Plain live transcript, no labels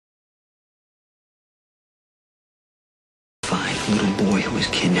little boy who was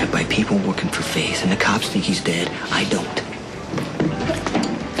kidnapped by people working for Faith, and the cops think he's dead. I don't.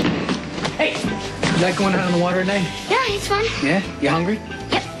 Hey, you like going out on the water today? Yeah, it's fun. Yeah? You hungry?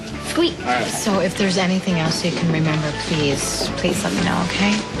 Yep. Sweet. All right. So if there's anything else you can remember, please let me know,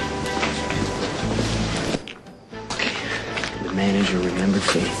 okay? The manager remembered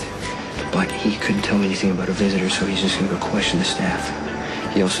Faith, but he couldn't tell anything about a visitor, so he's just going to go question the staff.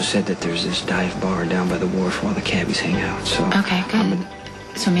 He also said that there's this dive bar down by the wharf where all the cabbies hang out, so... Okay, good.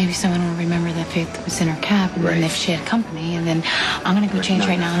 So maybe someone will remember that Faith was in her cab, and then if she had company, and then I'm going to go change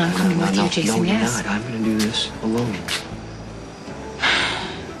right now, and I'm coming with you, Jason, no, yes? you're not. I'm going to do this alone.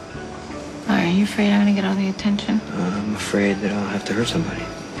 Are you afraid I'm going to get all the attention? I'm afraid that I'll have to hurt somebody.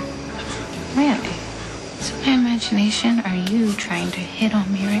 Really? Is it my imagination? Or are you trying to hit on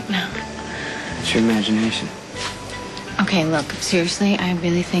me right now? It's your imagination. Okay, look, seriously, I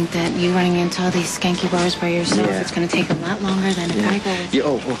really think that you running into all these skanky bars by yourself, it's going to take a lot longer than if I go with you.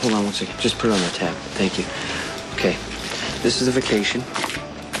 Oh, hold on one second. Just put it on the tab. Thank you. Okay, this is a vacation.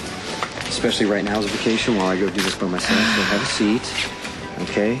 Especially right now is a vacation while I go do this by myself. So have a seat.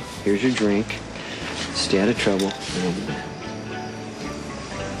 Okay, here's your drink. Stay out of trouble, and I'll be back.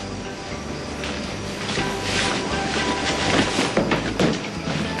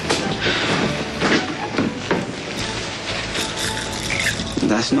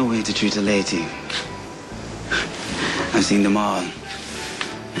 That's no way to treat a lady. I've seen them all,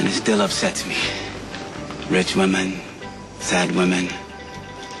 and it still upsets me. Rich women, sad women,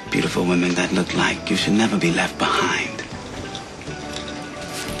 beautiful women that look like you should never be left behind.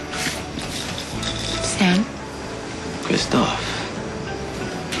 Sam? Christophe.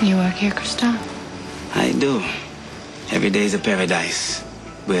 You work here, Christophe? I do. Every day's a paradise,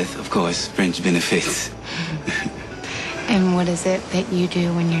 with, of course, French benefits. And what is it that you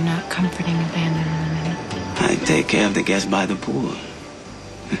do when you're not comforting abandoned women? I take care of the guests by the pool.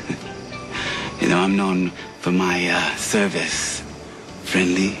 You know, I'm known for my service.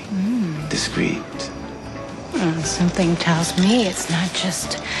 Friendly, discreet. Something tells me it's not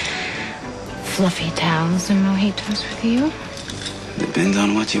just fluffy towels and mojitos with you. Depends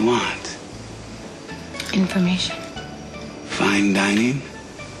on what you want. Information. Fine dining,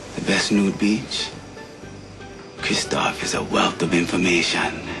 the best nude beach. Christophe is a wealth of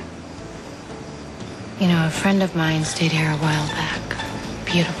information. You know, a friend of mine stayed here a while back.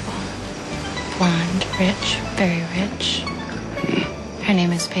 Beautiful. Blonde, rich, very rich. Her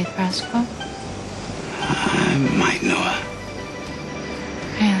name is Faith Roscoe. I might know her.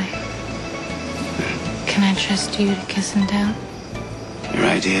 Really? Can I trust you to kiss and tell?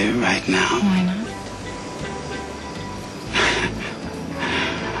 Right here, right now. Why not?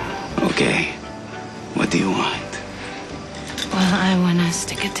 Okay. What do you want? Well, I want us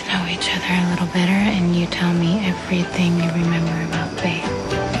to get to know each other a little better, and you tell me everything you remember about Faith.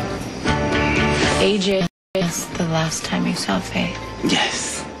 AJ, is the last time you saw Faith?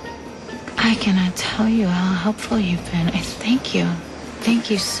 Yes. I cannot tell you how helpful you've been. I thank you. Thank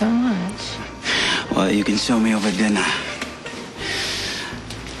you so much. Well, you can show me over dinner.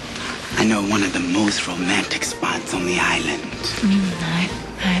 I know one of the most romantic spots on the island.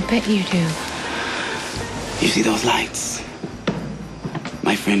 I bet you do. You see those lights?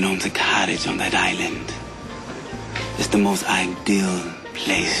 My friend owns a cottage on that island. It's the most ideal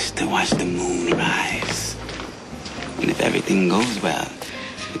place to watch the moon rise. And if everything goes well,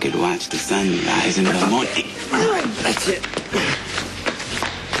 we could watch the sun rise in the morning. That's it.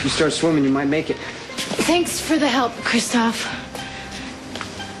 You start swimming, you might make it. Thanks for the help, Christophe.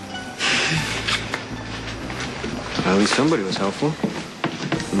 Well, at least somebody was helpful.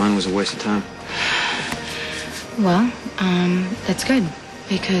 Mine was a waste of time. Well, that's good.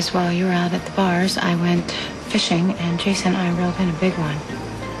 Because while you were out at the bars, I went fishing, and Jason and I reeled in a big one.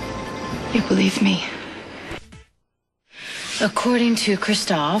 You believe me? According to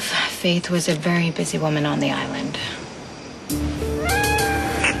Christophe, Faith was a very busy woman on the island.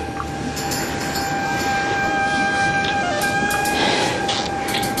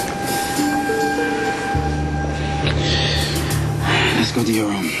 Let's go to your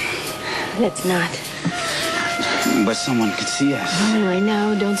room. Let's not. But someone could see us. Oh, I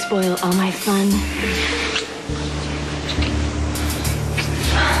know. Don't spoil all my fun.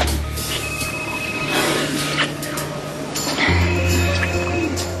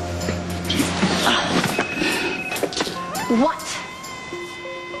 What?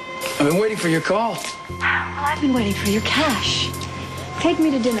 I've been waiting for your call. Well, I've been waiting for your cash. Take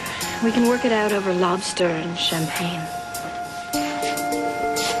me to dinner. We can work it out over lobster and champagne.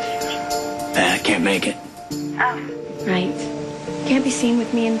 I can't make it. Oh. Right. Can't be seen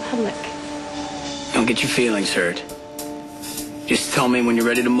with me in public. Don't get your feelings hurt. Just tell me when you're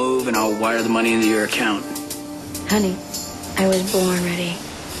ready to move, and I'll wire the money into your account. Honey, I was born ready.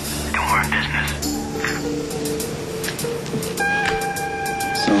 Then we're in business.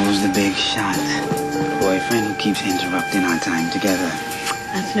 So who's the big shot? Boyfriend who keeps interrupting our time together.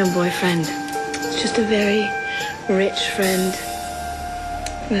 That's no boyfriend. It's just a very rich friend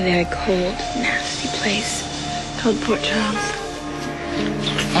from a very cold, nasty place called Port Charles.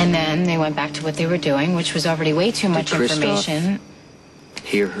 And then they went back to what they were doing, which was already way too much Christoph information.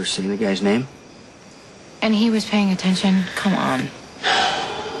 Hear her say the guy's name? And he was paying attention. Come on.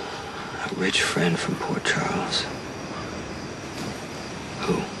 A rich friend from Port Charles.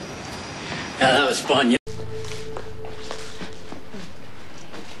 Who? Yeah, that was fun.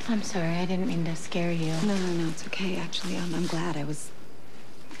 I'm sorry, I didn't mean to scare you. No, it's okay. Actually, I'm glad. I was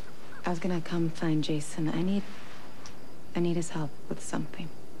gonna come find Jason. I need his help with something.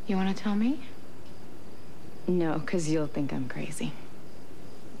 You want to tell me? No, because you'll think I'm crazy.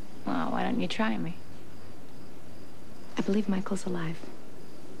 Well, why don't you try me? I believe Michael's alive.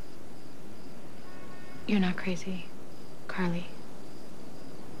 You're not crazy, Carly.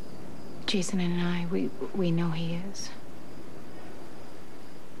 Jason and I, we know he is.